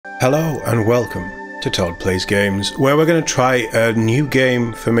Hello and welcome to Todd Plays Games, where we're going to try a new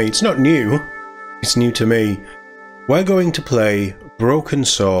game for me. It's not new, it's new to me. We're going to play Broken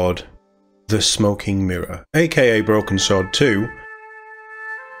Sword, The Smoking Mirror, aka Broken Sword 2.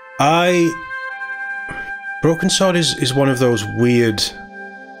 Broken Sword is one of those weird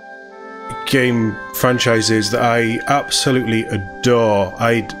game franchises that I absolutely adore.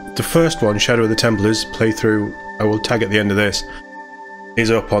 The first one, Shadow of the Templars playthrough, I will tag at the end of this, is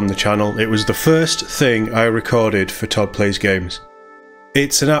up on the channel. It was the first thing I recorded for Todd Plays Games.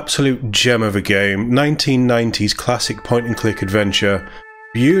 It's an absolute gem of a game. 1990s classic point-and-click adventure.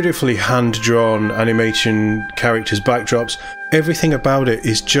 Beautifully hand-drawn animation, characters, backdrops. Everything about it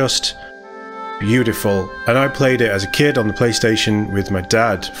is just beautiful. And I played it as a kid on the PlayStation with my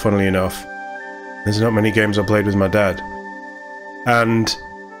dad, funnily enough. There's not many games I played with my dad. And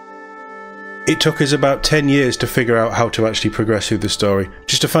it took us about 10 years to figure out how to actually progress through the story.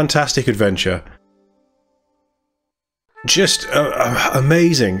 Just a fantastic adventure. Just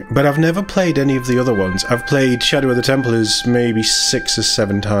amazing. But I've never played any of the other ones. I've played Shadow of the Templars maybe 6 or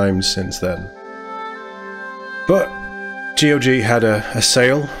 7 times since then. But GOG had a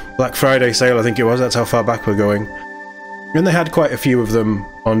sale, Black Friday sale I think it was, that's how far back we're going. And they had quite a few of them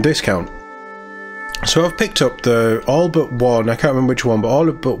on discount. So I've picked up all but one, I can't remember which one, but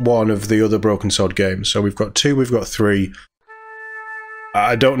all but one of the other Broken Sword games. So we've got 2, we've got 3.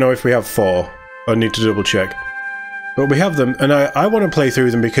 I don't know if we have 4. I need to double check. But we have them, and I want to play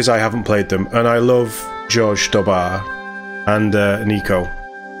through them because I haven't played them. And I love George Stobbart and Nico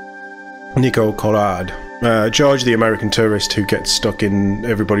Collard. George, the American tourist who gets stuck in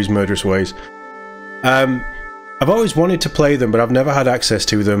everybody's murderous ways. I've always wanted to play them, but I've never had access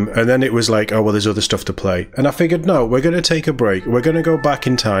to them, and then it was like, oh well, there's other stuff to play. And I figured, no, we're going to take a break. We're going to go back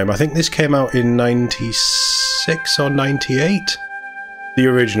in time. I think this came out in 96 or 98? The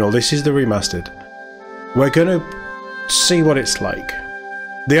original. This is the remastered. We're going to see what it's like.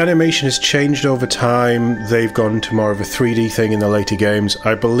 The animation has changed over time. They've gone to more of a 3D thing in the later games.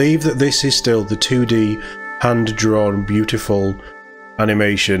 I believe that this is still the 2D, hand-drawn, beautiful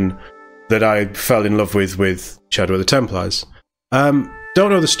animation that I fell in love with Shadow of the Templars. Don't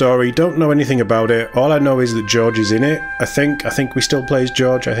know the story, don't know anything about it. All I know is that George is in it. I think we still play as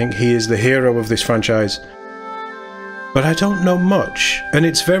George. I think he is the hero of this franchise. But I don't know much, and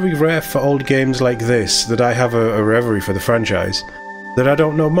it's very rare for old games like this that I have a reverie for the franchise, that I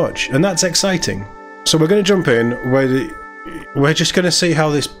don't know much, and that's exciting. So we're going to jump in. We're just going to see how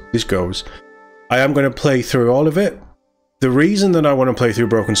this goes. I am going to play through all of it. The reason that I want to play through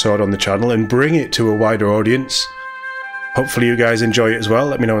Broken Sword on the channel and bring it to a wider audience, hopefully you guys enjoy it as well,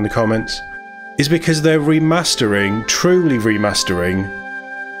 let me know in the comments, is because they're remastering, truly remastering,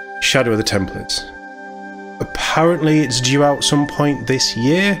 Shadow of the Templars. Apparently it's due out some point this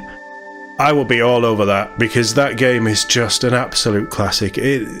year. I will be all over that, because that game is just an absolute classic.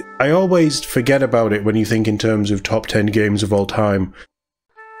 I always forget about it when you think in terms of top 10 games of all time.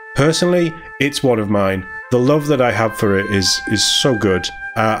 Personally, it's one of mine. The love that I have for it is so good.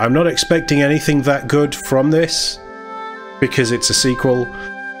 I'm not expecting anything that good from this, because it's a sequel.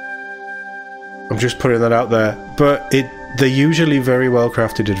 I'm just putting that out there. But they're usually very well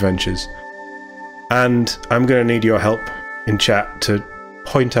crafted adventures. And I'm going to need your help in chat to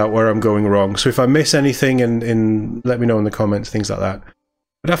point out where I'm going wrong. So if I miss anything, and let me know in the comments, things like that.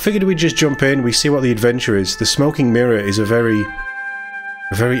 But I figured we'd just jump in, we see what the adventure is. The Smoking Mirror is a very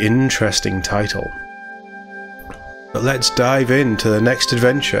interesting title. But let's dive into the next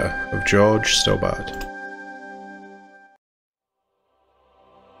adventure of George Stobbart.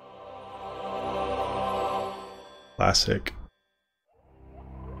 Classic.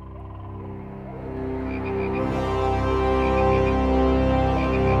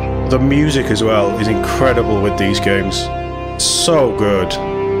 The music as well is incredible with these games. So good.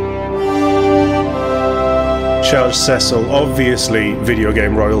 Charles Cecil, obviously video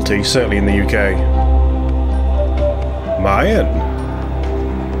game royalty, certainly in the UK. Mayan.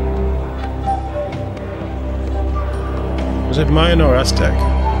 Was it Mayan or Aztec?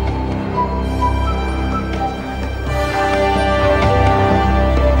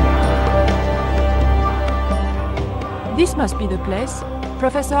 This must be the place.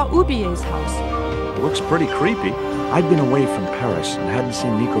 Professor Ubier's house. Looks pretty creepy. I'd been away from Paris and hadn't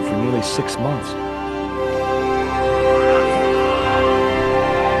seen Nico for nearly 6 months.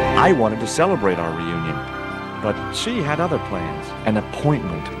 I wanted to celebrate our reunion, but she had other plans. An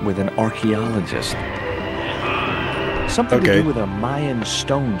appointment with an archaeologist. Something to do with a Mayan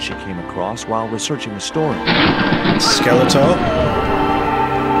stone she came across while researching a story. Skeletor?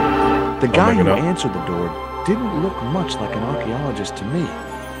 The guy who answered the door didn't look much like an archaeologist to me.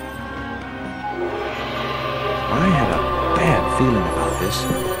 I had a bad feeling about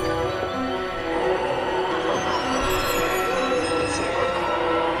this.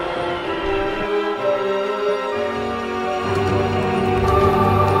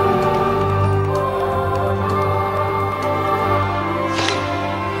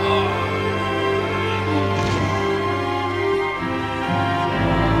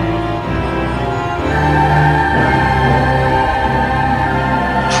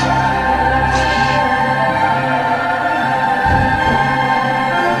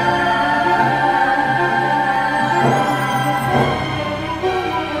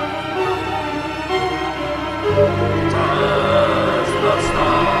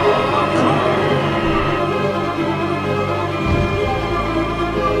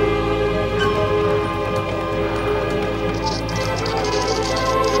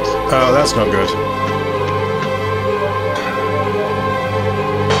 Oh, that's not good.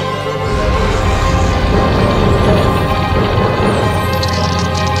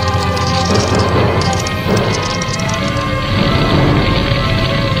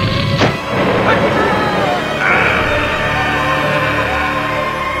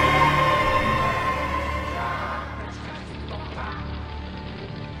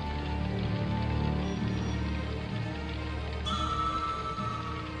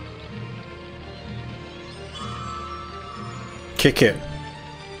 Kick it.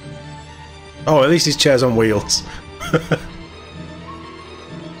 Oh, at least his chair's on wheels.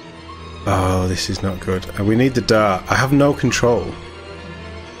 Oh, this is not good. We need the dart. I have no control.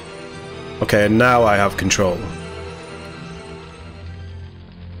 Okay, and now I have control.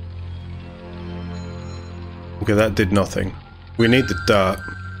 Okay, that did nothing. We need the dart.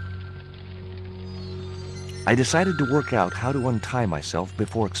 I decided to work out how to untie myself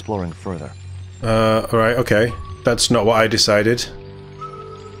before exploring further. Alright, okay. That's not what I decided.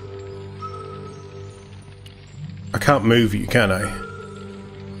 I can't move you, can I?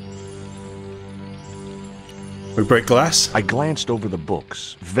 We break glass? I glanced over the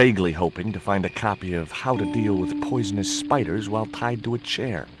books, vaguely hoping to find a copy of How to Deal with Poisonous Spiders while tied to a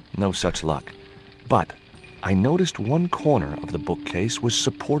chair. No such luck. But I noticed one corner of the bookcase was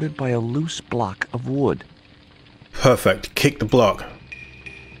supported by a loose block of wood. Perfect. Kick the block.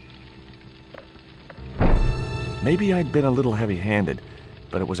 Maybe I'd been a little heavy-handed,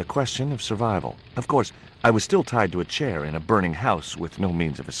 but it was a question of survival. Of course, I was still tied to a chair in a burning house with no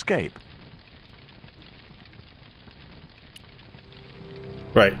means of escape.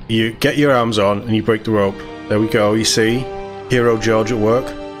 Right, you get your arms on and you break the rope. There we go, you see? Hero George at work.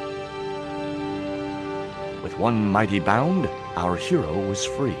 With one mighty bound, our hero was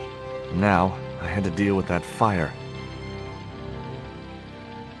free. Now, I had to deal with that fire.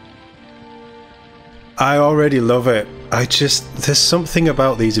 I already love it. There's something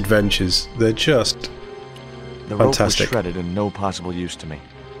about these adventures. They're just The rope was fantastic. shredded and no possible use to me.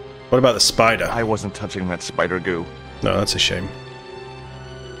 What about the spider? I wasn't touching that spider goo. No, that's a shame.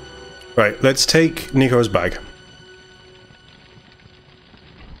 Right, let's take Nico's bag.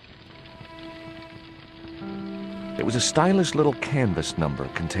 It was a stylish little canvas number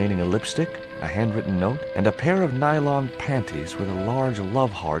containing a lipstick, a handwritten note, and a pair of nylon panties with a large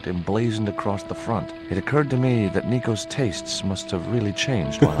love heart emblazoned across the front. It occurred to me that Nico's tastes must have really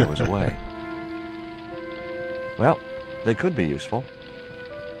changed while I was away. Well, they could be useful.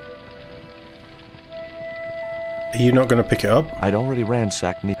 Are you not going to pick it up? I'd already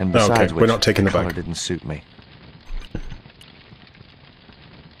ransacked Nico, and Oh, besides okay, we're which, not taking the color bag. didn't suit me.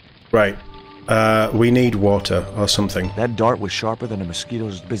 Right. We need water or something. That dart was sharper than a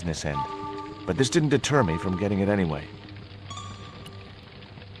mosquito's business end, but this didn't deter me from getting it anyway.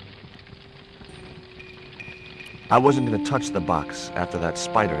 I wasn't going to touch the box after that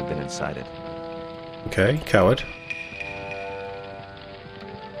spider had been inside it. Okay, coward.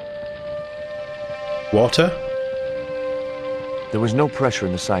 Water? There was no pressure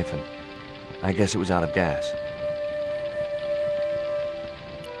in the siphon. I guess it was out of gas.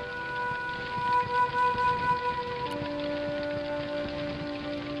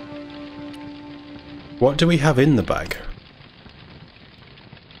 What do we have in the bag?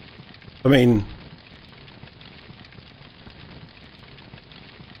 I mean...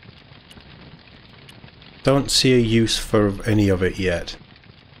 don't see a use for any of it yet.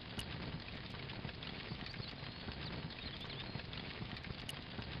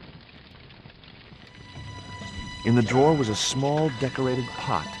 In the drawer was a small decorated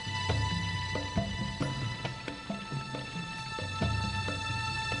pot.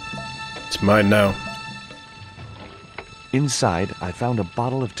 It's mine now. Inside, I found a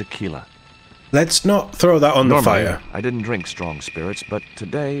bottle of tequila. Let's not throw that on the Normally, fire. I didn't drink strong spirits, but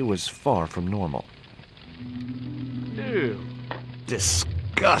today was far from normal. Ew.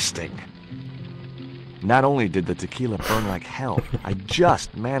 Disgusting. Not only did the tequila burn like hell, I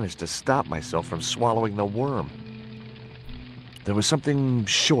just managed to stop myself from swallowing the worm. There was something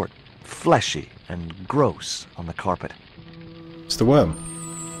short, fleshy, and gross on the carpet. It's the worm.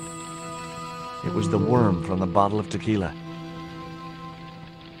 It was the worm from the bottle of tequila.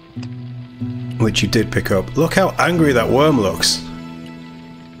 Which you did pick up. Look how angry that worm looks.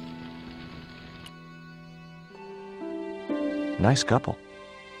 Nice couple.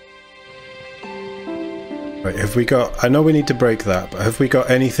 Right, have we got... I know we need to break that, but have we got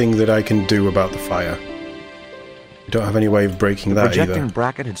anything that I can do about the fire? We don't have any way of breaking that either. The projecting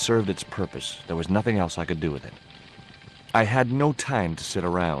bracket had served its purpose. There was nothing else I could do with it. I had no time to sit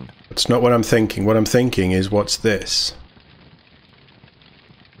around. That's not what I'm thinking. What I'm thinking is, what's this?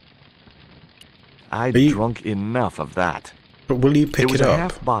 I'd drunk enough of that. But will you pick it up? It was a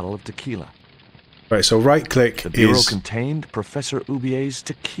half bottle of tequila. Right, so right-click is... The bureau contained Professor Ubier's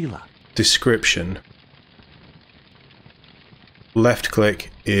tequila. Description. Left-click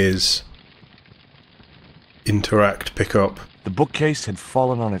is... Interact, pick up. The bookcase had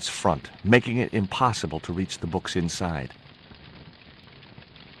fallen on its front, making it impossible to reach the books inside.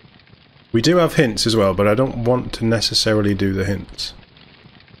 We do have hints as well, but I don't want to necessarily do the hints.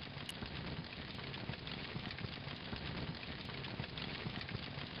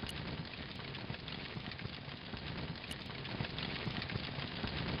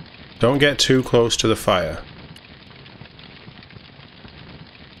 Don't get too close to the fire.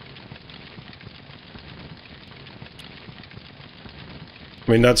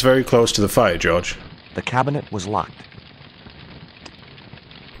 I mean, that's very close to the fire, George. The cabinet was locked.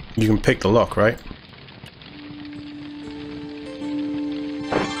 You can pick the lock, right?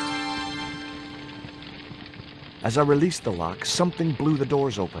 As I released the lock, something blew the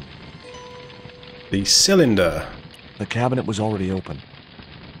doors open. The cylinder. The cabinet was already open.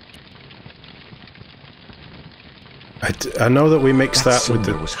 I know that we mixed that with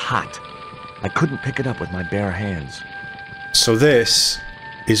the... It was hot. I couldn't pick it up with my bare hands. So this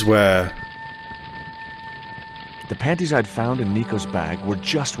is where... The panties I'd found in Nico's bag were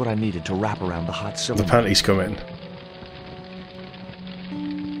just what I needed to wrap around the hot cylinder. The panties come in.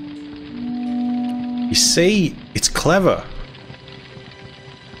 You see, it's clever.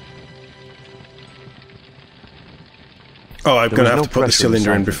 Oh, I'm going to have to put the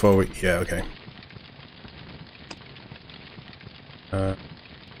cylinder in before we... Yeah, okay.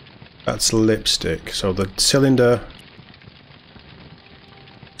 That's lipstick. So the cylinder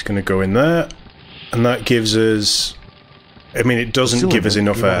is going to go in there. And that gives us... I mean, it doesn't give us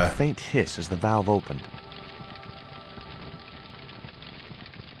enough air. A faint hiss as the valve opened.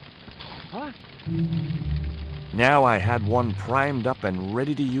 What? Now I had one primed up and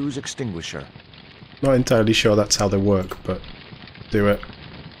ready to use extinguisher. Not entirely sure that's how they work, but do it.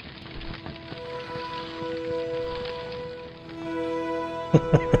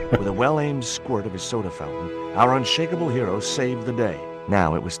 With a well-aimed squirt of his soda fountain, our unshakable hero saved the day.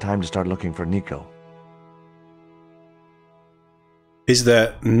 Now it was time to start looking for Nico. Is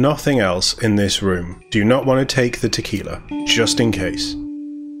there nothing else in this room? Do you not want to take the tequila, just in case?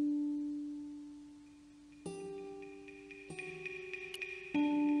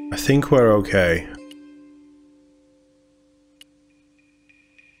 I think we're okay.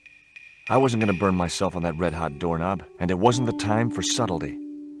 I wasn't going to burn myself on that red-hot doorknob, and it wasn't the time for subtlety.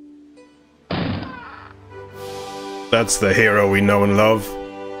 That's the hero we know and love.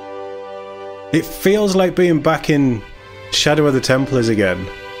 It feels like being back in Shadow of the Templars again.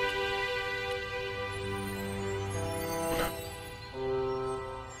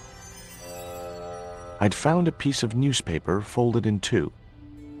 I'd found a piece of newspaper folded in two.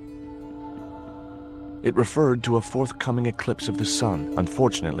 It referred to a forthcoming eclipse of the sun.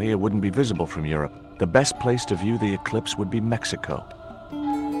 Unfortunately, it wouldn't be visible from Europe. The best place to view the eclipse would be Mexico.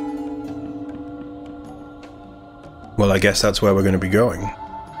 Well, I guess that's where we're going to be going.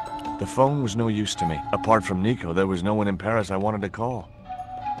 The phone was no use to me. Apart from Nico, there was no one in Paris I wanted to call.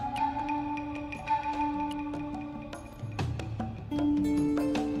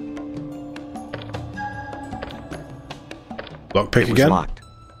 Lockpick again? It was locked.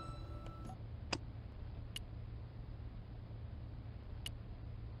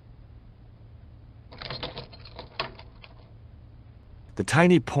 The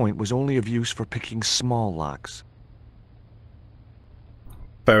tiny point was only of use for picking small locks.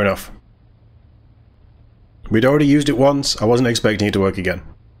 Fair enough. We'd already used it once. I wasn't expecting it to work again.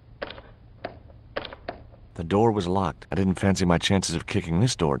 The door was locked. I didn't fancy my chances of kicking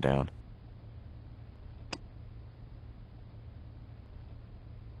this door down.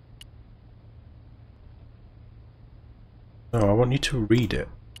 No, I want you to read it.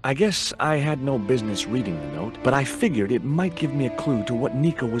 I guess I had no business reading the note, but I figured it might give me a clue to what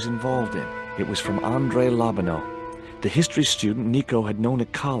Nico was involved in. It was from Andre Lobineau, the history student Nico had known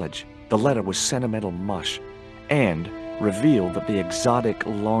at college. The letter was sentimental mush, and revealed that the exotic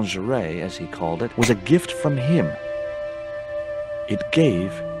lingerie, as he called it, was a gift from him. It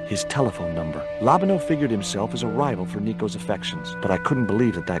gave his telephone number. Lobineau figured himself as a rival for Nico's affections, but I couldn't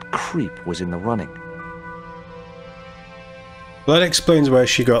believe that that creep was in the running. Well, that explains where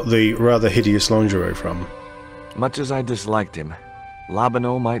she got the rather hideous lingerie from. Much as I disliked him,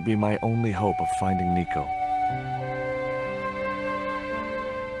 Lobineau might be my only hope of finding Nico.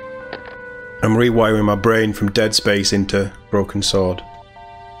 I'm rewiring my brain from Dead Space into Broken Sword.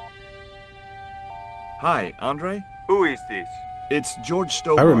 Hi, Andre? Who is this? It's George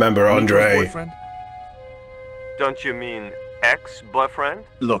Stobbart. I remember Andre. Nico's boyfriend? Don't you mean ex-boyfriend?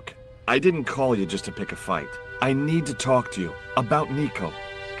 Look, I didn't call you just to pick a fight. I need to talk to you about Nico.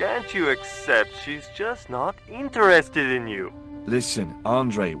 Can't you accept she's just not interested in you? Listen,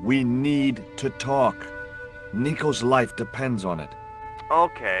 Andre, we need to talk. Nico's life depends on it.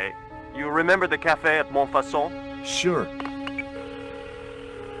 Okay. You remember the cafe at Montfaucon? Sure.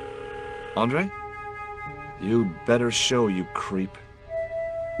 Andre? You'd better show, you creep.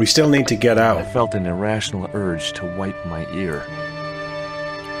 We still need to get I out. felt an irrational urge to wipe my ear.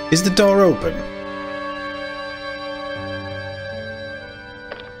 Is the door open?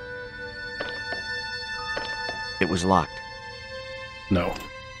 It was locked. No.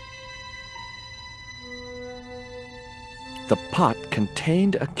 The pot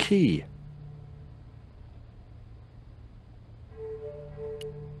contained a key.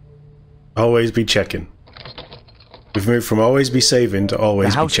 Always be checking. We've moved from always be saving to always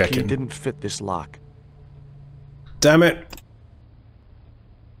The be house key checking. didn't fit this lock. Damn it!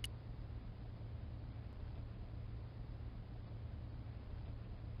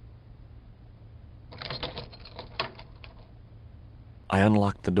 I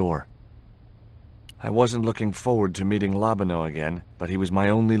unlocked the door. I wasn't looking forward to meeting Lobineau again, but he was my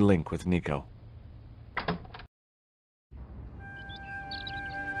only link with Nico.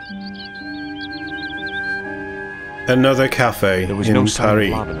 Another cafe There was in no sign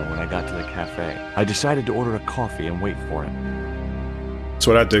Paris. of Lobineau when I got to the cafe. I decided to order a coffee and wait for him. That's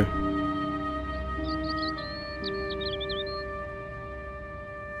what I'd do.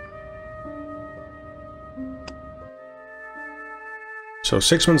 So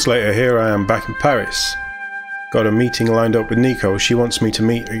 6 months later, here I am back in Paris. Got a meeting lined up with Nico. She wants me to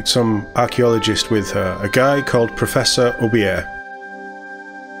meet some archaeologist with her, a guy called Professor Aubier.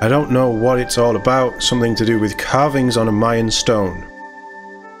 I don't know what it's all about, something to do with carvings on a Mayan stone.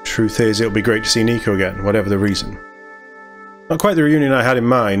 Truth is, it'll be great to see Nico again, whatever the reason. Not quite the reunion I had in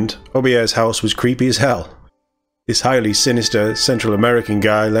mind. Aubier's house was creepy as hell. This highly sinister Central American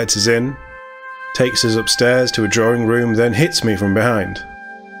guy lets us in, takes us upstairs to a drawing room, then hits me from behind.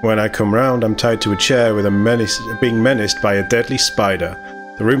 When I come round, I'm tied to a chair with being menaced by a deadly spider.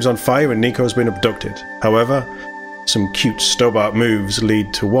 The room's on fire and Nico's been abducted. However, some cute Stobbart moves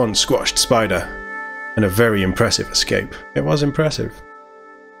lead to one squashed spider and a very impressive escape. It was impressive.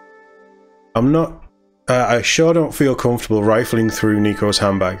 I sure don't feel comfortable rifling through Nico's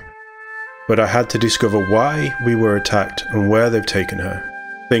handbag, but I had to discover why we were attacked and where they've taken her.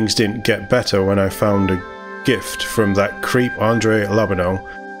 Things didn't get better when I found a gift from that creep Andre Lobineau,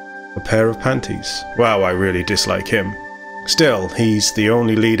 a pair of panties. Wow, I really dislike him. Still, he's the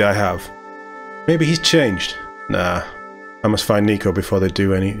only lead I have. Maybe he's changed. Nah, I must find Nico before they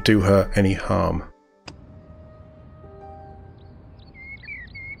do her any harm.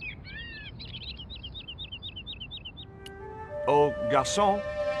 Oh, garçon.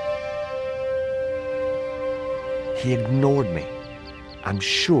 He ignored me. I'm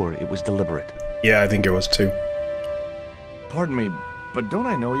sure it was deliberate. Yeah, I think it was too. Pardon me, but don't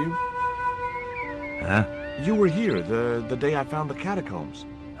I know you? Huh? You were here the day I found the catacombs.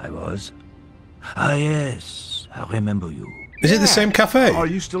 I was? Ah, yes. I remember you. Is it the same cafe? Are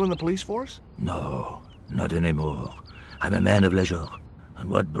you still in the police force? No, not anymore. I'm a man of leisure. And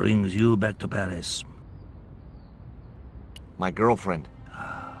what brings you back to Paris? My girlfriend.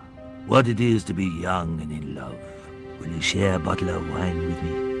 What it is to be young and in love. Will you share a bottle of wine with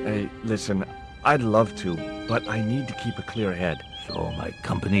me? Hey, listen, I'd love to, but I need to keep a clear head. So my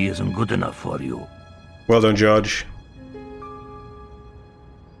company isn't good enough for you. Well done, George.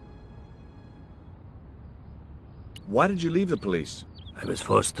 Why did you leave the police? I was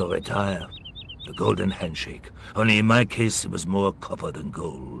forced to retire. The golden handshake. Only in my case, it was more copper than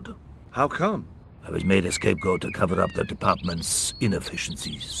gold. How come? I was made a scapegoat to cover up the department's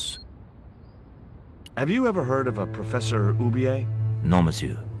inefficiencies. Have you ever heard of a Professor Oubier? No,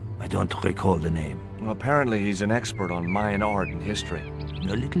 monsieur. I don't recall the name. Well, apparently he's an expert on Mayan art and history.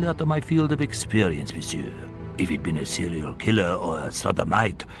 A little out of my field of experience, monsieur. If he'd been a serial killer or a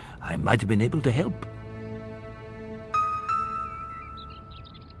sodomite, I might have been able to help.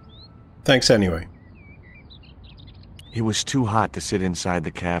 Thanks anyway. It was too hot to sit inside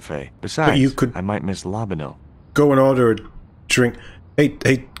the cafe. Besides, you could I might miss Labino. go and order a drink. Hey,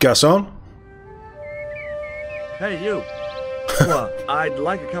 garçon? Hey, you. Well, I'd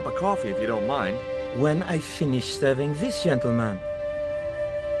like a cup of coffee if you don't mind. When I finish serving this gentleman.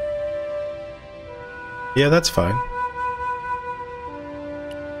 Yeah, that's fine.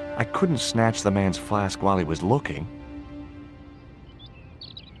 I couldn't snatch the man's flask while he was looking.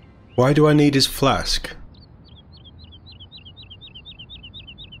 Why do I need his flask?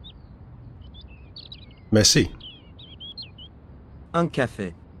 Merci. Un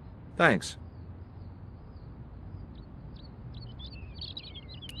café. Thanks.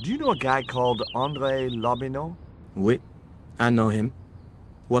 Do you know a guy called André Labino? Oui, I know him.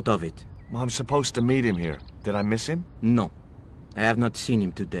 What of it? Well, I'm supposed to meet him here. Did I miss him? No, I have not seen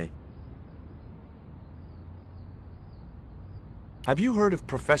him today. Have you heard of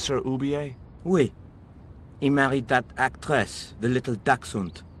Professor Oubier? Oui. He married that actress, the little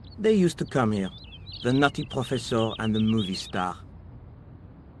dachshund. They used to come here. The nutty professor and the movie star.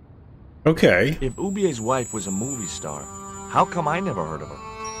 Okay. If Oubier's wife was a movie star, how come I never heard of her?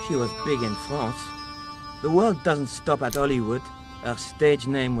 She was big in France. The world doesn't stop at Hollywood. Her stage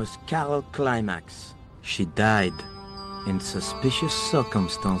name was Carol Climax. She died in suspicious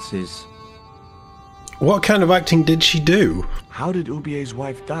circumstances. What kind of acting did she do? How did Oubier's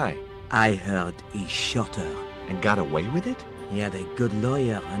wife die? I heard he shot her. And got away with it? He had a good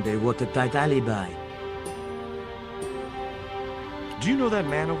lawyer and a watertight alibi. Do you know that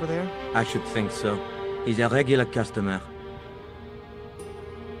man over there? I should think so. He's a regular customer.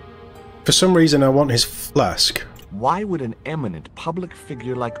 For some reason I want his flask. Why would an eminent public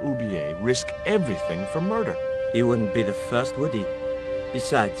figure like Oubier risk everything for murder? He wouldn't be the first, would he?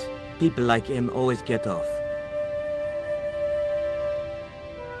 Besides, people like him always get off.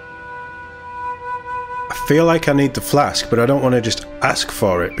 I feel like I need the flask, but I don't want to just ask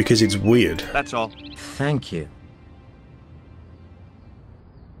for it because it's weird. That's all. Thank you.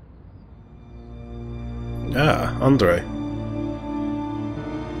 Ah, Andre.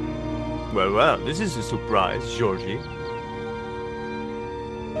 Well, this is a surprise, Georgie.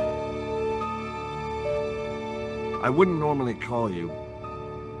 I wouldn't normally call you.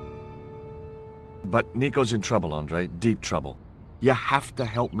 But Nico's in trouble, Andre. Deep trouble. You have to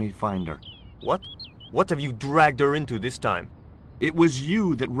help me find her. What? What have you dragged her into this time? It was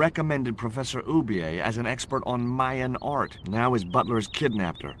you that recommended Professor Oubier as an expert on Mayan art. Now his butler's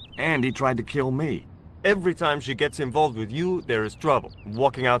kidnapped her. And he tried to kill me. Every time she gets involved with you, there is trouble.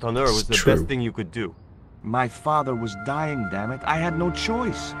 Walking out on her was the best thing you could do. My father was dying, damn it. I had no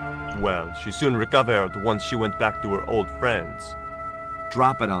choice. Well, she soon recovered once she went back to her old friends.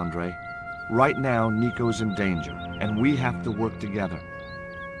 Drop it, Andre. Right now, Nico's in danger, and we have to work together.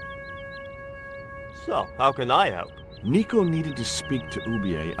 So, how can I help? Nico needed to speak to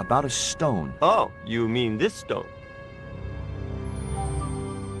Oubier about a stone. Oh, you mean this stone?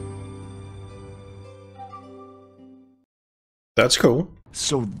 That's cool.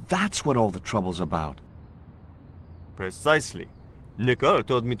 So that's what all the trouble's about. Precisely. Nicole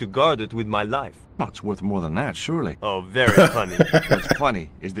told me to guard it with my life. Well, it's worth more than that, surely. Oh, very funny. What's funny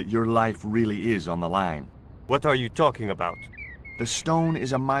is that your life really is on the line. What are you talking about? The stone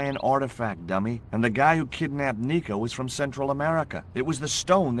is a Mayan artifact, dummy, and the guy who kidnapped Nico was from Central America. It was the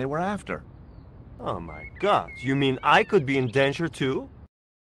stone they were after. Oh my god, you mean I could be in danger too?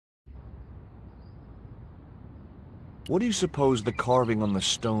 What do you suppose the carving on the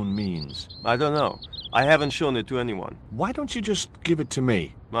stone means? I don't know. I haven't shown it to anyone. Why don't you just give it to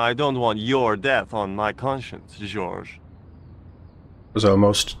me? I don't want your death on my conscience, George. It was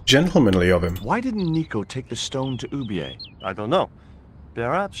almost gentlemanly of him. Why didn't Nico take the stone to Oubier? I don't know.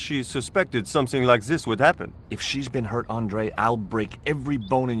 Perhaps she suspected something like this would happen. If she's been hurt, Andre, I'll break every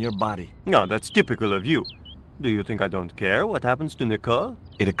bone in your body. No, that's typical of you. Do you think I don't care what happens to Nicole?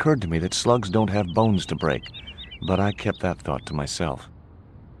 It occurred to me that slugs don't have bones to break, but I kept that thought to myself.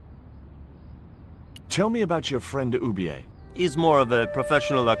 Tell me about your friend Oubier. He's more of a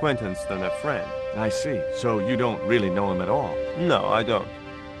professional acquaintance than a friend. I see. So you don't really know him at all? No, I don't.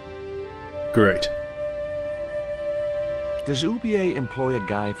 Great. Does Oubier employ a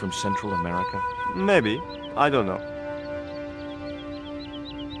guy from Central America? Maybe. I don't know.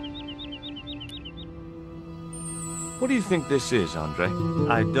 What do you think this is, Andre?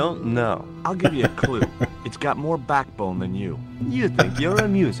 I don't know. I'll give you a clue. It's got more backbone than you. You think you're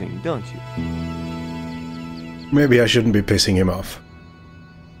amusing, don't you? Maybe I shouldn't be pissing him off.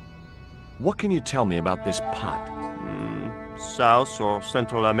 What can you tell me about this pot? South or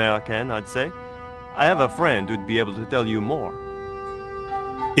Central American, I'd say. I have a friend who'd be able to tell you more.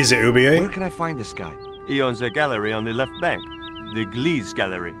 Is it Ubier? Where can I find this guy? He owns a gallery on the left bank. The Gliese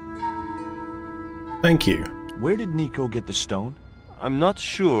Gallery. Thank you. Where did Nico get the stone? I'm not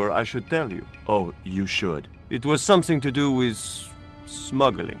sure I should tell you. Oh, you should. It was something to do with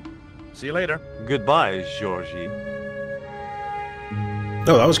smuggling. See you later. Goodbye, Georgie.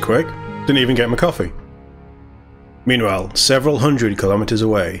 Oh, that was quick. Didn't even get my coffee. Meanwhile, several hundred kilometers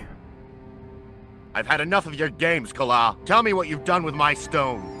away. I've had enough of your games, Collard. Tell me what you've done with my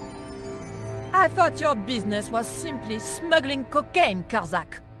stone. I thought your business was simply smuggling cocaine,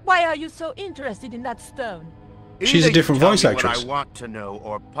 Karzak. Why are you so interested in that stone? She's a Either different you tell voice me actress. What I want to know,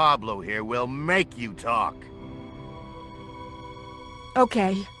 or Pablo here will make you talk.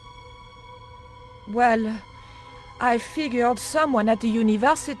 Okay. Well, I figured someone at the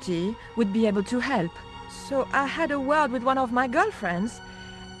university would be able to help. So I had a word with one of my girlfriends,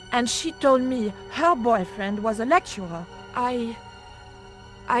 and she told me her boyfriend was a lecturer.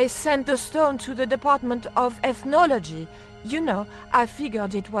 I sent the stone to the Department of Ethnology. You know, I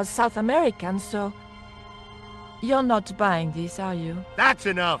figured it was South American, so... You're not buying this, are you? That's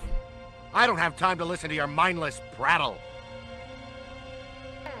enough! I don't have time to listen to your mindless prattle.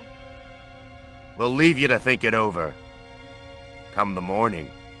 We'll leave you to think it over. Come the morning,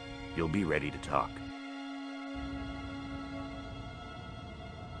 you'll be ready to talk.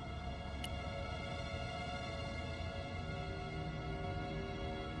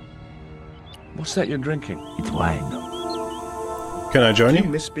 What's that you're drinking? It's wine. Can I join Do you you?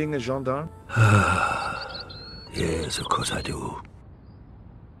 miss being a gendarme? Yes, of course I do.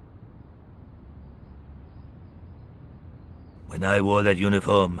 When I wore that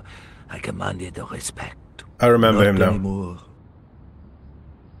uniform, I commanded the respect. I remember him Not now. anymore.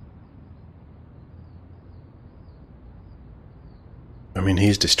 I mean,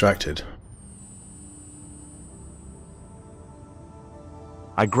 he's distracted.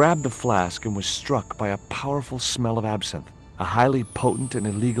 I grabbed the flask and was struck by a powerful smell of absinthe, a highly potent and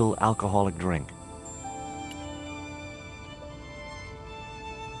illegal alcoholic drink.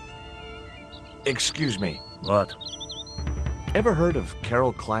 Excuse me. What? Ever heard of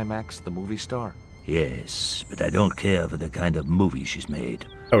Carol Climax, the movie star? Yes, but I don't care for the kind of movie she's made.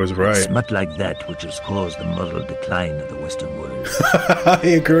 I was right. Smut like that which has caused the moral decline of the Western world. I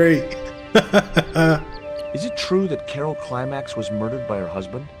agree. Is it true that Carol Climax was murdered by her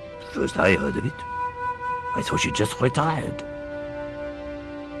husband? First I heard of it. I thought she just retired.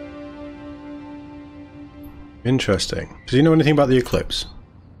 Interesting. Does he know anything about the eclipse?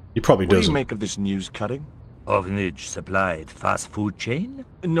 He probably What do you doesn't. make of this news cutting? Orphanage supplied fast food chain?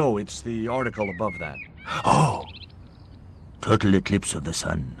 No, it's the article above that. Oh! Total eclipse of the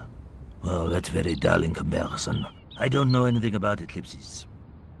sun. Well, that's very dull in comparison. I don't know anything about eclipses.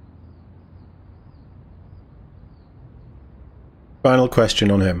 Final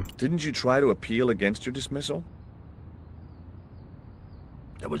question on him. Didn't you try to appeal against your dismissal?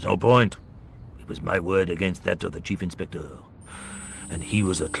 There was no point. It was my word against that of the chief inspector. And he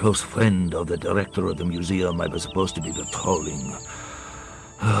was a close friend of the director of the museum I was supposed to be patrolling.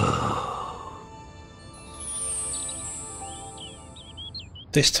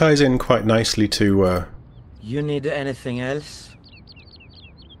 This ties in quite nicely to, You need anything else?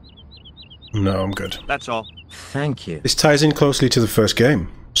 No, I'm good. That's all. Thank you. This ties in closely to the first game.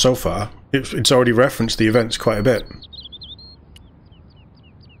 So far, it's already referenced the events quite a bit.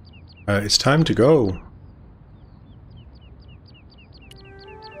 It's time to go.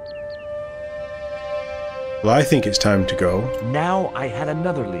 Well, I think it's time to go. Now I had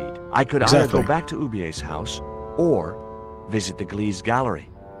another lead. I could either go back to Ubier's house or visit the Gliese Gallery.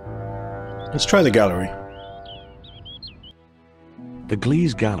 Let's try the gallery. The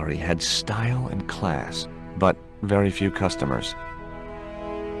Gliese Gallery had style and class, but very few customers.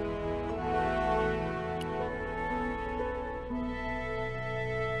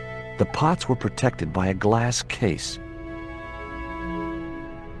 The pots were protected by a glass case.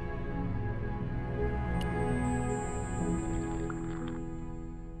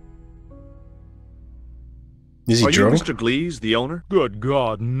 Is he Are you drunk? Mr. Gliese, the owner? Good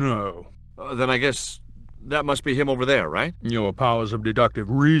God, no. Then I guess that must be him over there, right? Your powers of deductive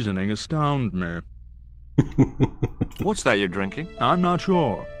reasoning astound me. What's that you're drinking? I'm not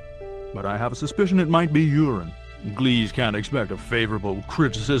sure, but I have a suspicion it might be urine. Gliese can't expect a favorable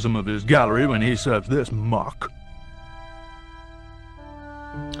criticism of his gallery when he serves this muck.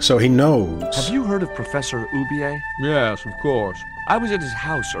 So he knows. Have you heard of Professor Oubier? Yes, of course. I was at his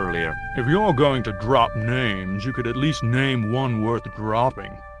house earlier. If you're going to drop names, you could at least name one worth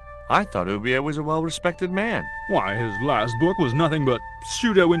dropping. I thought Oubier was a well-respected man. Why, his last book was nothing but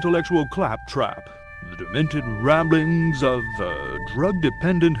pseudo-intellectual claptrap. The demented ramblings of a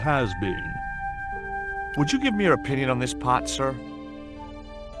drug-dependent has-been. Would you give me your opinion on this pot, sir?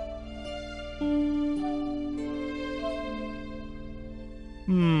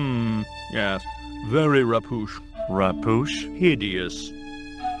 Yes. Very rapouche. Rapouche? Hideous.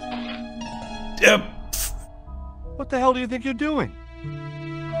 Yep. What the hell do you think you're doing?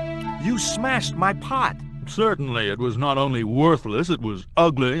 You smashed my pot. Certainly, it was not only worthless, it was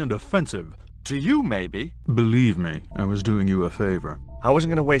ugly and offensive. To you, maybe. Believe me, I was doing you a favor. I wasn't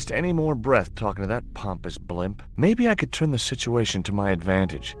going to waste any more breath talking to that pompous blimp. Maybe I could turn the situation to my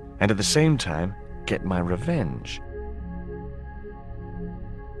advantage, and at the same time, get my revenge.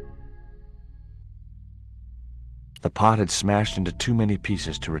 The pot had smashed into too many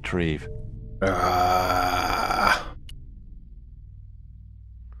pieces to retrieve. Ah.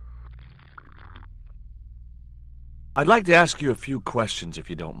 I'd like to ask you a few questions, if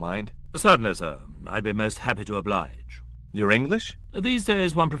you don't mind. Certainly, sir. I'd be most happy to oblige. You're English? These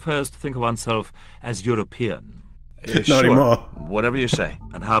days one prefers to think of oneself as European. Not Sure. anymore. Whatever you say.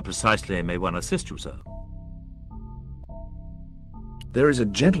 And how precisely may one assist you, sir? There is a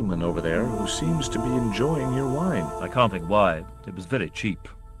gentleman over there who seems to be enjoying your wine. I can't think why. It was very cheap.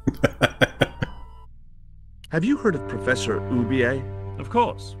 Have you heard of Professor Oubier? Of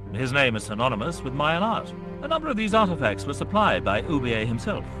course. His name is synonymous with Mayan art. A number of these artifacts were supplied by Oubier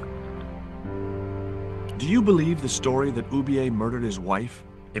himself. Do you believe the story that Oubier murdered his wife?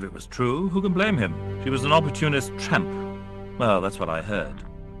 If it was true, who can blame him? She was an opportunist tramp. Well, that's what I heard.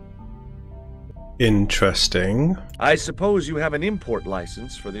 Interesting. I suppose you have an import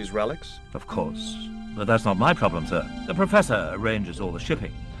license for these relics? Of course. But that's not my problem, sir. The professor arranges all the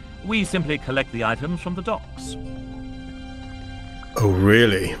shipping. We simply collect the items from the docks. Oh,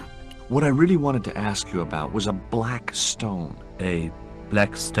 really? What I really wanted to ask you about was a black stone. A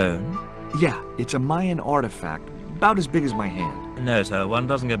black stone? Yeah, it's a Mayan artifact, about as big as my hand. No, sir, one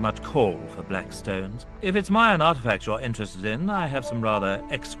doesn't get much call for black stones. If it's Mayan artifacts you're interested in, I have some rather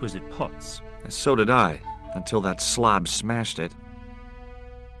exquisite pots. So did I, until that slob smashed it.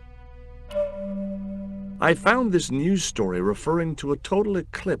 I found this news story referring to a total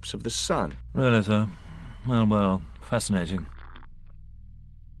eclipse of the sun. Really, sir? Well, fascinating.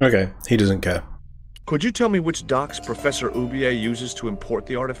 Okay, he doesn't care. Could you tell me which docks Professor Oubier uses to import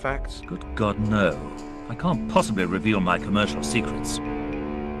the artifacts? Good God, no. I can't possibly reveal my commercial secrets.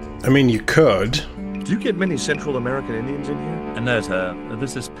 I mean, you could. Do you get many Central American Indians in here? No, sir.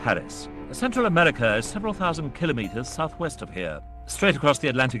 This is Paris. Central America is several thousand kilometers southwest of here. Straight across the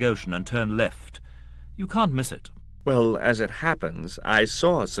Atlantic Ocean and turn left. You can't miss it. Well, as it happens, I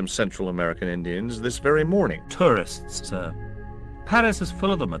saw some Central American Indians this very morning. Tourists, sir. Paris is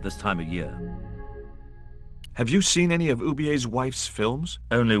full of them at this time of year. Have you seen any of Oubier's wife's films?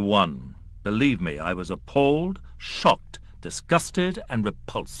 Only one. Believe me, I was appalled, shocked, disgusted, and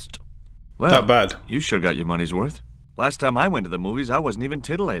repulsed. Well, Not bad. You sure got your money's worth. Last time I went to the movies, I wasn't even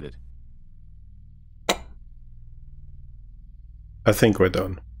titillated. I think we're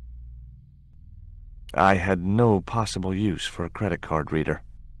done. I had no possible use for a credit card reader.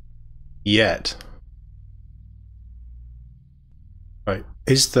 Yet. Right.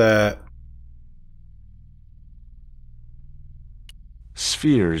 Is there...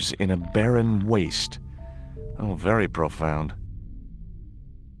 Spheres in a barren waste. Oh, very profound.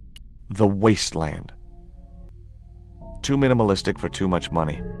 The wasteland. Too minimalistic for too much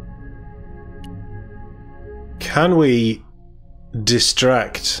money. Can we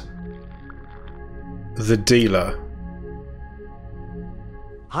distract the dealer?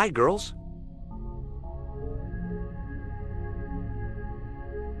 Hi, girls.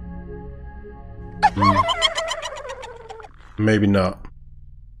 Maybe not.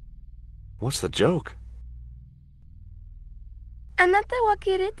 What's the joke? あなたは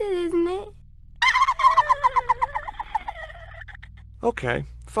キレてですね。 Okay,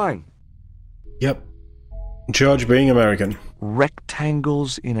 fine. Yep. George being American.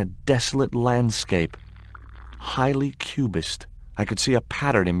 Rectangles in a desolate landscape. Highly cubist. I could see a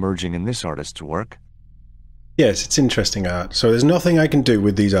pattern emerging in this artist's work. Yes, it's interesting art. So there's nothing I can do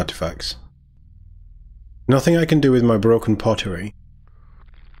with these artifacts. Nothing I can do with my broken pottery.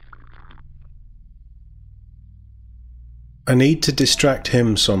 I need to distract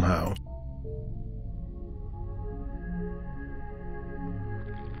him somehow.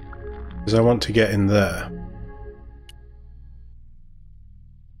 Because I want to get in there.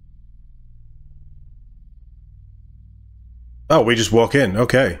 Oh, we just walk in.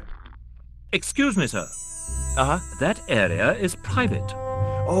 Okay. Excuse me, sir. That area is private.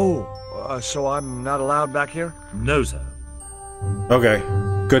 Oh, so I'm not allowed back here? No, sir. Okay.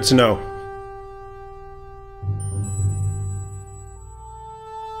 Good to know.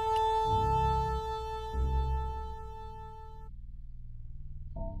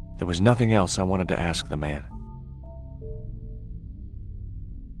 There was nothing else I wanted to ask the man.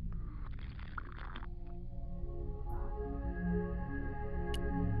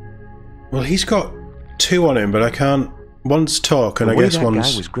 Well, he's got 2 on him, but I can't. One's talk, and I guess The way that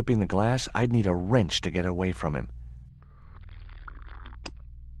one's. guy was gripping the glass, I'd need a wrench to get away from him.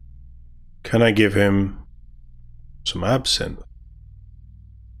 Can I give him some absinthe?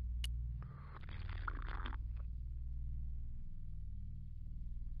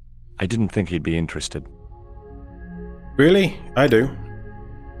 I didn't think he'd be interested. Really? I do.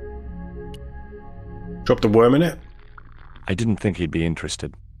 Drop the worm in it? I didn't think he'd be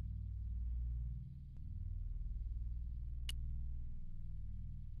interested.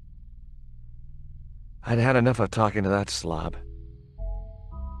 I'd had enough of talking to that slob.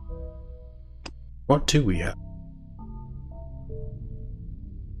 What do we have?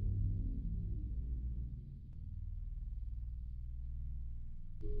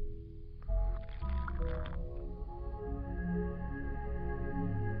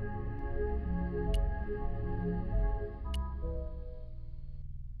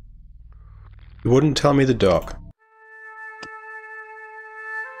 You wouldn't tell me the doc.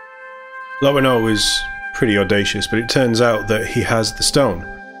 Lobino is pretty audacious, but it turns out that he has the stone,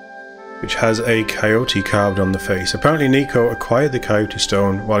 which has a coyote carved on the face. Apparently Nico acquired the coyote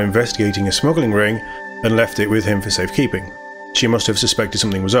stone while investigating a smuggling ring and left it with him for safekeeping. She must have suspected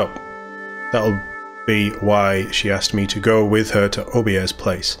something was up. That'll be why she asked me to go with her to Obier's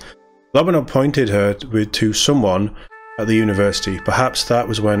place. Lobino pointed her to someone at the university. Perhaps that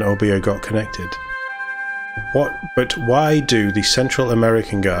was when Obier got connected. But why do the Central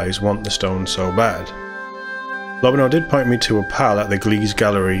American guys want the stone so bad? Lobino did point me to a pal at the Glee's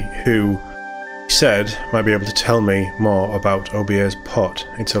Gallery who, he said, might be able to tell me more about Obier's pot.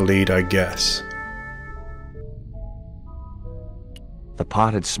 It's a lead, I guess. The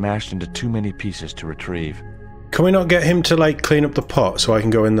pot had smashed into too many pieces to retrieve. Can we not get him to, like, clean up the pot so I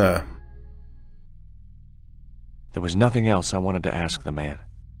can go in there? There was nothing else I wanted to ask the man.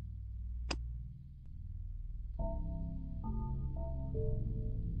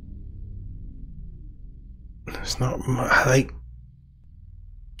 It's not like.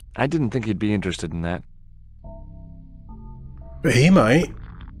 I didn't think he'd be interested in that. But he might.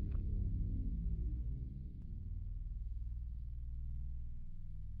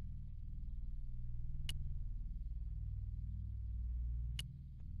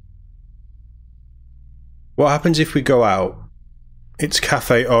 What happens if we go out? It's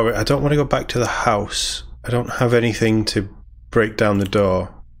cafe or I don't want to go back to the house. I don't have anything to break down the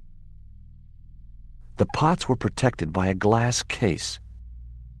door. The pots were protected by a glass case.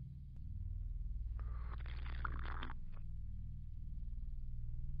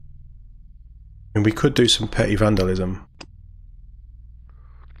 And we could do some petty vandalism.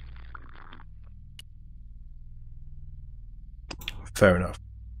 Fair enough.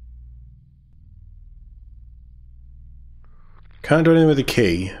 Can't do anything with the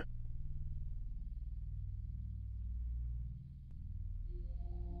key.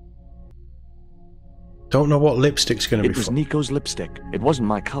 Don't know what lipstick's going to be. It was Nico's lipstick. It wasn't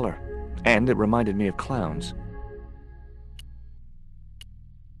my color. And it reminded me of clowns.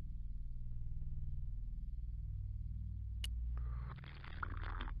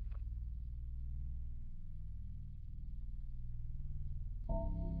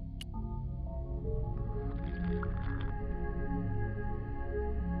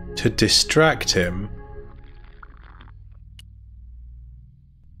 To distract him?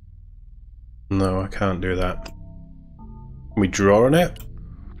 No, I can't do that. Can we draw on it?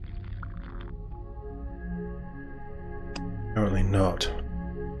 Apparently not.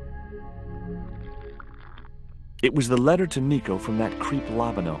 It was the letter to Nico from that creep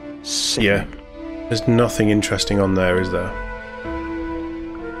Lobino. Sickening. Yeah. There's nothing interesting on there, is there?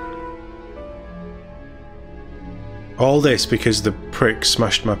 All this because the prick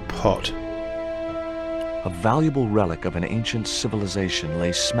smashed my pot. A valuable relic of an ancient civilization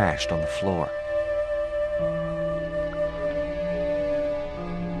lay smashed on the floor.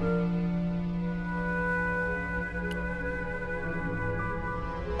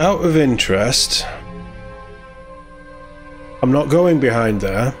 Out of interest, I'm not going behind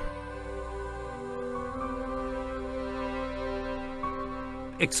there.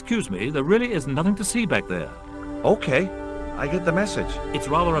 Excuse me, there really is nothing to see back there. Okay, I get the message. It's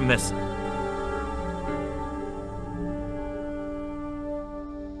rather a mess.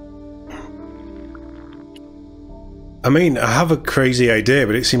 I mean, I have a crazy idea,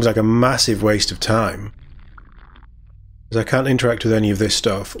 but it seems like a massive waste of time. Because I can't interact with any of this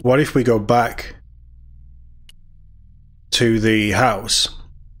stuff. What if we go back to the house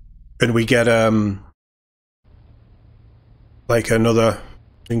and we get like another...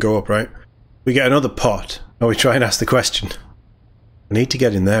 We can go up, right? We get another pot and we try and ask the question. I need to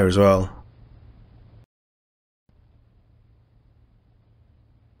get in there as well.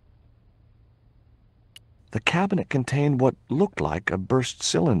 The cabinet contained what looked like a burst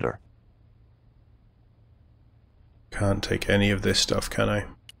cylinder. Can't take any of this stuff, can I?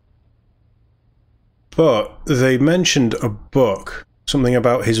 But they mentioned a book, something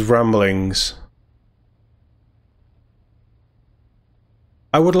about his ramblings.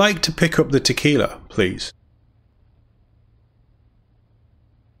 I would like to pick up the tequila, please.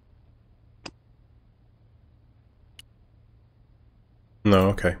 No,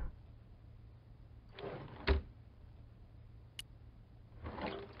 okay.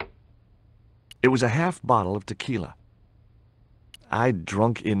 It was a half bottle of tequila. I'd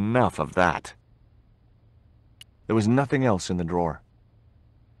drunk enough of that. There was nothing else in the drawer.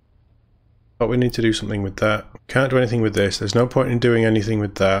 But we need to do something with that. Can't do anything with this. There's no point in doing anything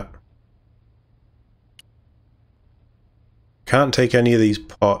with that. Can't take any of these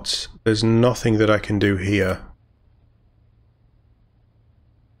pots. There's nothing that I can do here.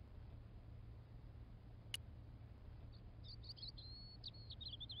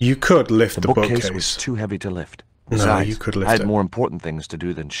 You could lift the bookcase. Was too heavy to lift. Besides, no, you could lift it. I had more important things to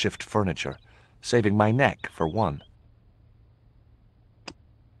do than shift furniture, saving my neck for one.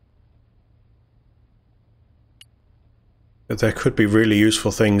 But there could be really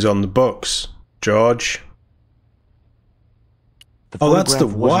useful things on the books, George. Oh, that's the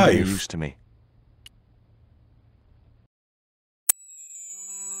wife. Use to me.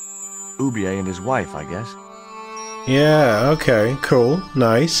 Ubier and his wife, I guess. Yeah, okay, cool,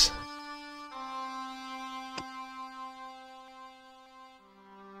 nice.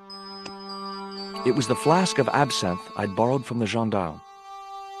 It was the flask of absinthe I'd borrowed from the gendarme.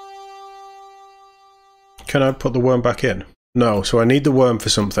 Can I put the worm back in? No, so I need the worm for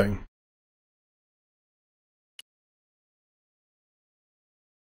something.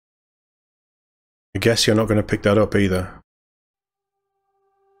 I guess you're not going to pick that up either.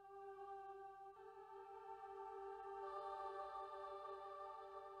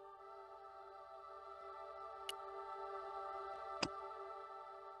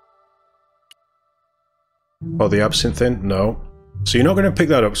 Oh, the absinthe in? No. So you're not going to pick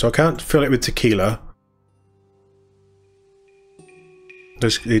that up, so I can't fill it with tequila.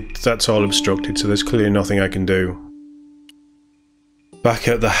 That's all obstructed, so there's clearly nothing I can do. Back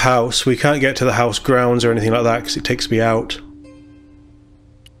at the house, we can't get to the house grounds or anything like that because it takes me out.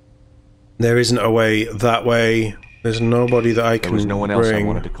 There isn't a way that way. There's nobody that I can bring. There was no one else I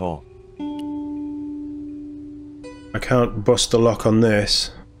wanted to call. I can't bust the lock on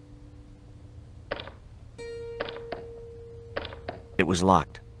this. It was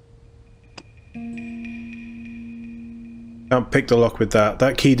locked. Can't pick the lock with that.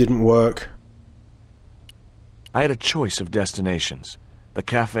 That key didn't work. I had a choice of destinations. The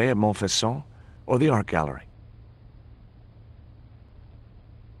cafe at Montfaucon or the art gallery.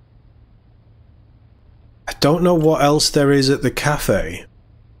 I don't know what else there is at the cafe.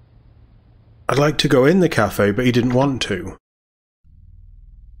 I'd like to go in the cafe, but he didn't want to.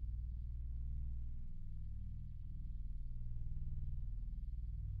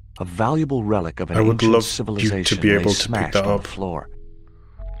 A valuable relic of an ancient civilization. I would love you to be able to pick that up. Floor.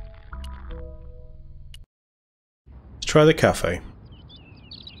 Let's try the cafe.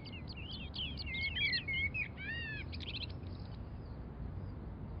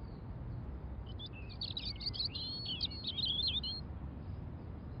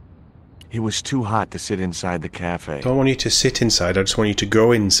 It was too hot to sit inside the cafe. I don't want you to sit inside, I just want you to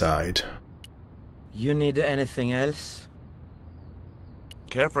go inside. You need anything else?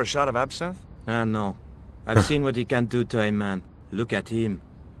 Care for a shot of absinthe? No. I've seen what he can do to a man. Look at him.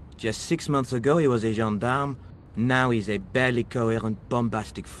 Just 6 months ago he was a gendarme. Now he's a barely coherent,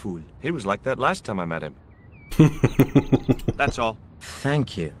 bombastic fool. He was like that last time I met him. That's all.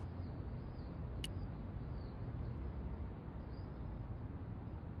 Thank you.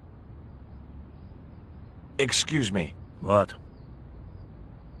 Excuse me. What?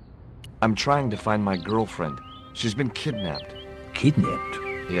 I'm trying to find my girlfriend. She's been kidnapped. Kidnapped?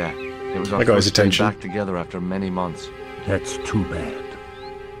 Yeah. It was our I got his first day attention. back together after many months. That's too bad.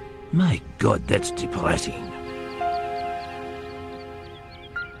 My God, that's depressing.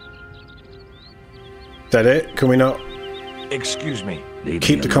 That it? Can we not Excuse me.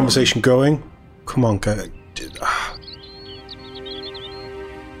 keep the conversation going? Come on, guys.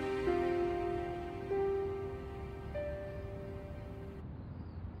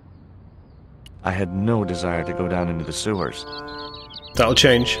 I had no desire to go down into the sewers. That'll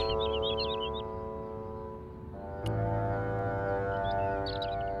change.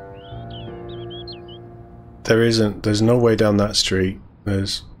 There's no way down that street.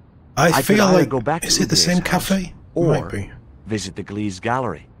 I feel like, go back is to it the same Ubier's house, cafe? or Might be. visit the Glee's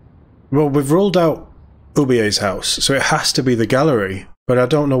gallery. Well, we've ruled out Ubier's house, so it has to be the gallery, but I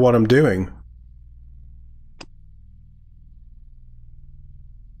don't know what I'm doing.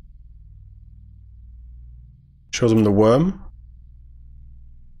 Show them the worm.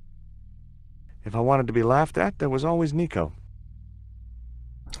 If I wanted to be laughed at, there was always Nico.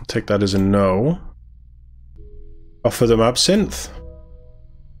 I'll take that as a no. Offer them absinthe.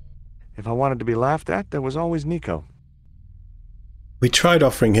 If I wanted to be laughed at, there was always Nico. We tried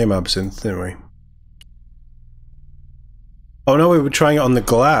offering him absinthe, didn't we? Oh no, we were trying it on the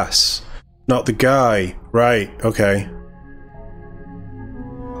glass, not the guy. Right, okay.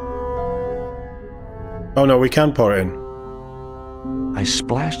 Oh no, we can pour it in. I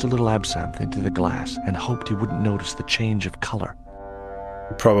splashed a little absinthe into the glass and hoped he wouldn't notice the change of color.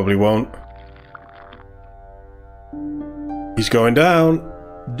 Probably won't. He's going down.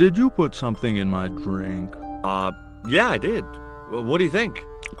 Did you put something in my drink? Yeah, I did. Well, what do you think?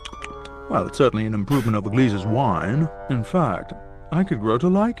 Well, it's certainly an improvement over Glee's wine. In fact, I could grow to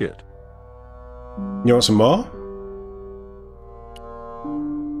like it. You want some more?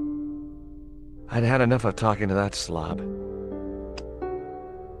 I'd had enough of talking to that slob.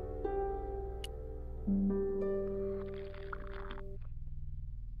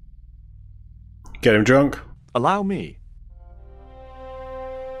 Get him drunk. Allow me.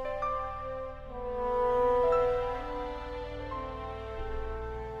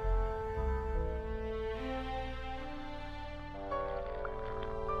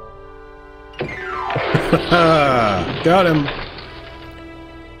 Got him.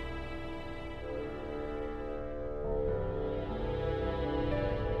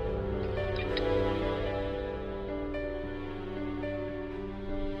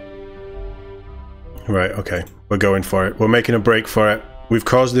 Right, okay. We're going for it. We're making a break for it. We've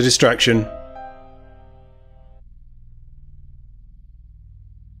caused the distraction.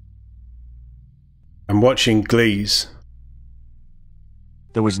 I'm watching Glee's.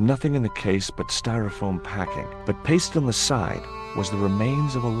 There was nothing in the case but styrofoam packing, but pasted on the side was the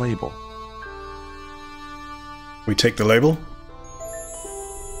remains of a label. We take the label.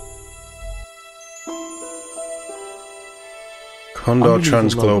 Condor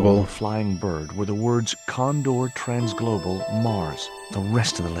Underneath the logo of Transglobal. the flying bird were the words Condor Transglobal Mars. The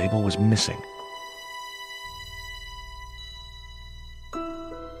rest of the label was missing.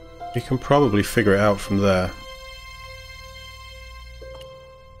 You can probably figure it out from there.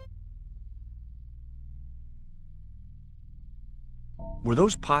 Were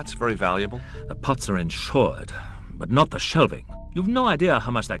those pots very valuable? The pots are insured, but not the shelving. You've no idea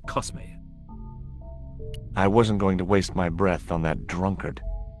how much that cost me. I wasn't going to waste my breath on that drunkard.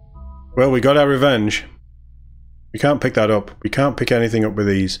 Well, we got our revenge. We can't pick that up. We can't pick anything up with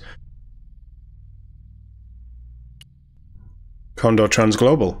these. Condor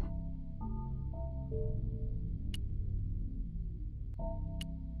Transglobal.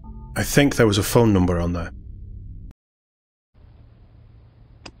 I think there was a phone number on there.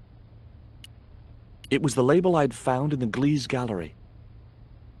 It was the label I'd found in the Glee's gallery.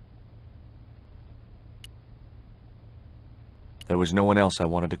 There was no one else I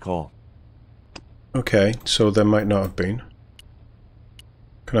wanted to call. Okay, so there might not have been.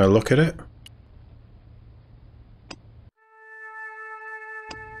 Can I look at it?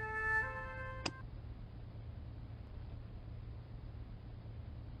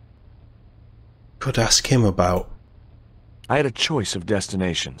 Could ask him about. I had a choice of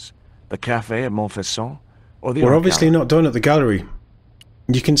destinations. The cafe at Montfesson, or the We're art obviously gallery. not done at the gallery.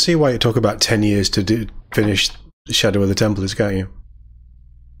 You can see why it took about 10 years to finish Shadow of the Templars, can't you?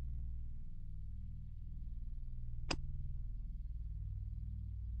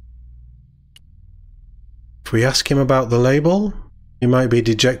 If we ask him about the label, he might be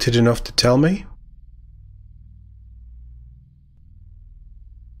dejected enough to tell me.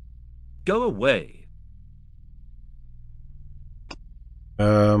 Go away.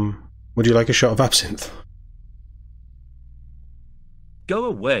 Would you like a shot of absinthe? Go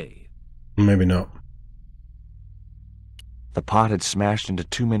away. Maybe not. The pot had smashed into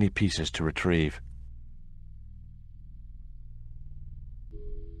too many pieces to retrieve.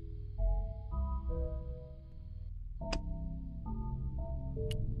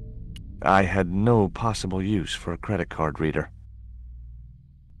 I had no possible use for a credit card reader.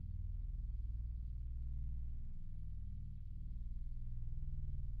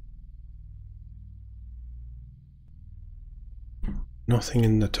 Nothing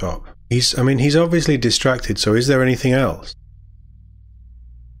in the top. I mean, he's obviously distracted, so is there anything else?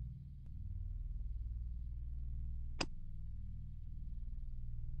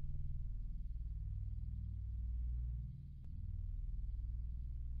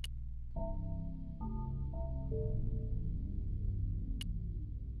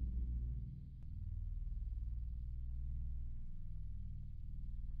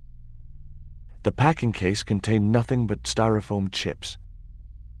 The packing case contained nothing but styrofoam chips.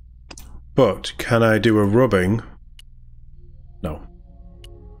 But can I do a rubbing? No.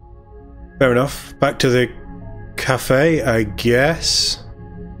 Fair enough. Back to the cafe, I guess.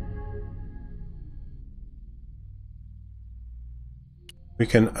 We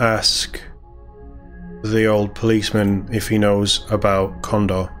can ask the old policeman if he knows about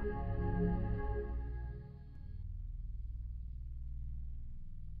Condor.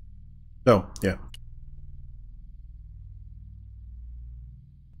 Oh, yeah.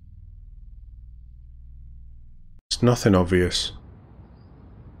 It's nothing obvious.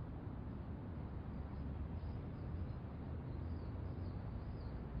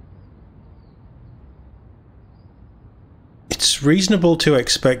 It's reasonable to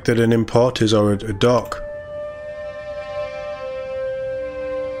expect that an importer's or a dock.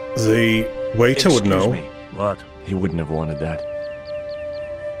 The waiter would know. Excuse me. What? He wouldn't have wanted that.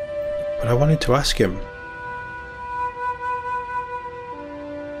 But I wanted to ask him.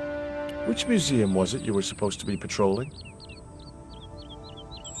 Which museum was it you were supposed to be patrolling?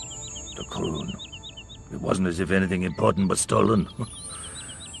 The croon. It wasn't as if anything important was stolen.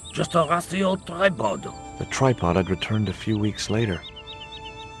 Just a rusty old tripod. The tripod had returned a few weeks later.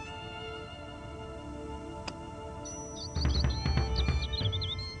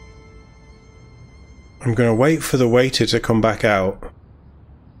 I'm going to wait for the waiter to come back out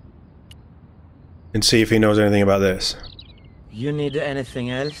and see if he knows anything about this. You need anything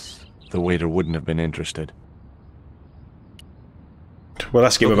else? The waiter wouldn't have been interested. We'll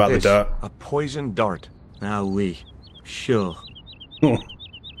ask him Look at about the this. dart. A poison dart. Ah, oui. Sure.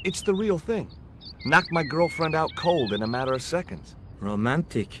 It's the real thing. Knocked my girlfriend out cold in a matter of seconds.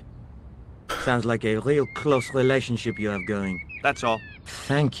 Romantic. Sounds like a real close relationship you have going. That's all.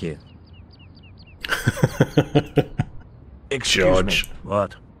 Thank you. Excuse George. me.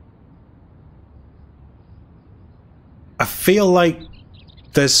 What? I feel like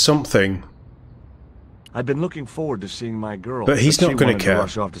there's something. I've been looking forward to seeing my girl. But he's not she gonna wanted care.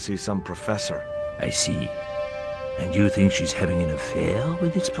 rush off to see some professor. I see. And you think she's having an affair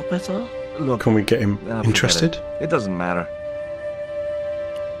with this professor? Look, Can we get him forget interested? It doesn't matter.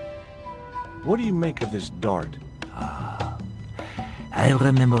 What do you make of this dart? I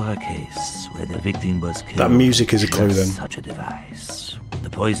remember a case where the victim was killed. That music is a clue with then. Such a device. The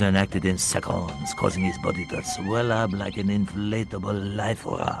poison acted in seconds, causing his body to swell up like an inflatable life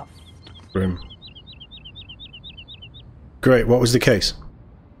raft. Room. Great, what was the case?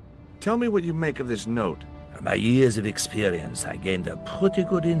 Tell me what you make of this note. From my years of experience, I gained a pretty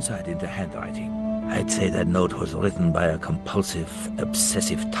good insight into handwriting. I'd say that note was written by a compulsive,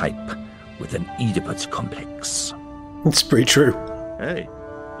 obsessive type with an Oedipus complex. It's pretty true. Hey,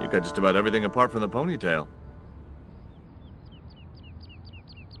 you got just about everything apart from the ponytail.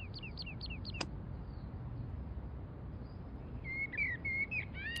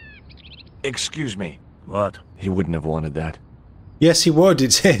 Excuse me. What? He wouldn't have wanted that. Yes, he would,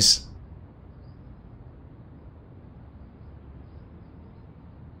 it's his.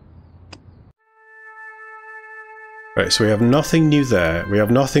 Right, so we have nothing new there. We have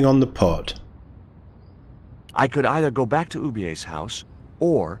nothing on the pod. I could either go back to Ubier's house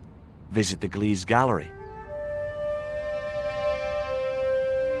or visit the Glee's gallery.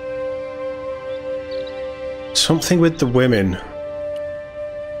 Something with the women.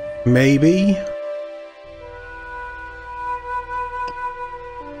 Maybe?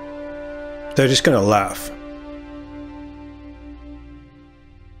 They're just gonna laugh.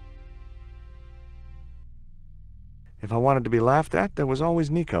 If I wanted to be laughed at, there was always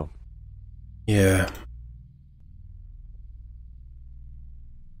Nico. Yeah.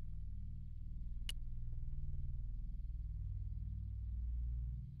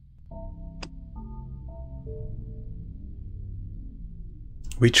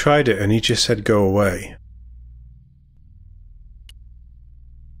 We tried it and he just said go away.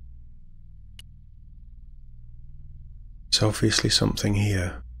 There's obviously something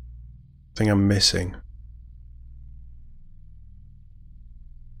here. Something I'm missing.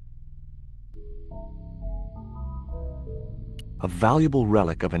 A valuable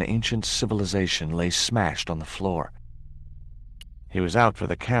relic of an ancient civilization lay smashed on the floor. He was out for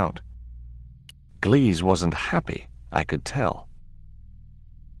the count. Glees wasn't happy, I could tell.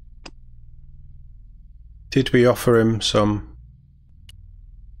 Did we offer him some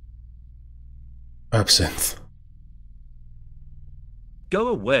absinthe? Go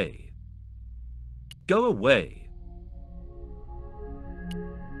away. Go away.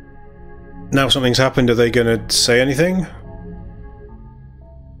 Now something's happened, are they going to say anything?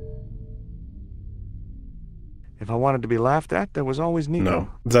 If I wanted to be laughed at, there was always Nico. No,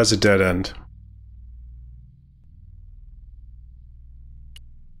 that's a dead end.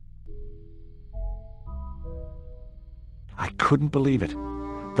 I couldn't believe it.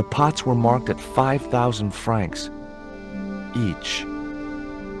 The pots were marked at 5,000 francs each.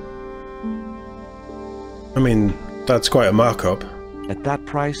 I mean, that's quite a markup. At that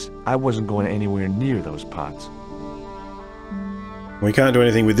price, I wasn't going anywhere near those pots. We can't do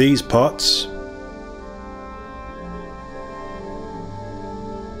anything with these pots.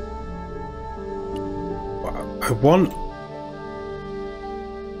 I want...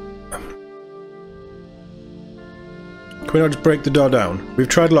 Can we not just break the door down? We've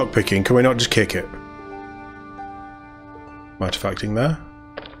tried lockpicking, can we not just kick it? Artifacting there.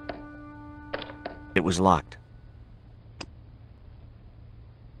 It was locked.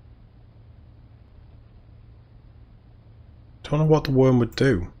 Don't know what the worm would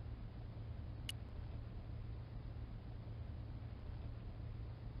do.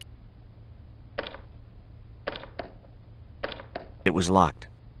 It was locked.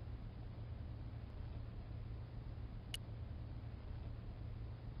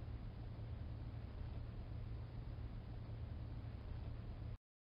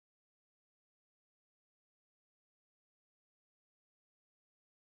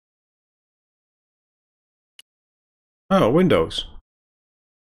 Oh, windows.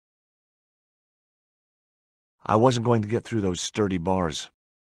 I wasn't going to get through those sturdy bars.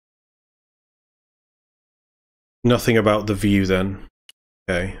 Nothing about the view then.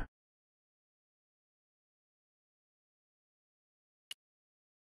 Okay.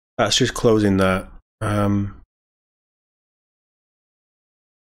 That's just closing that.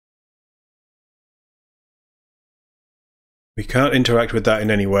 We can't interact with that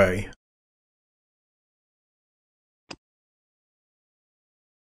in any way.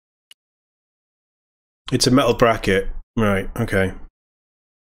 It's a metal bracket. Right, okay.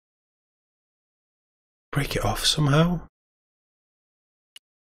 Break it off somehow?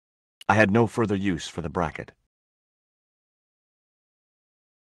 I had no further use for the bracket.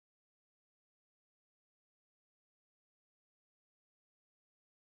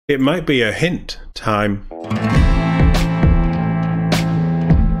 It might be a hint time.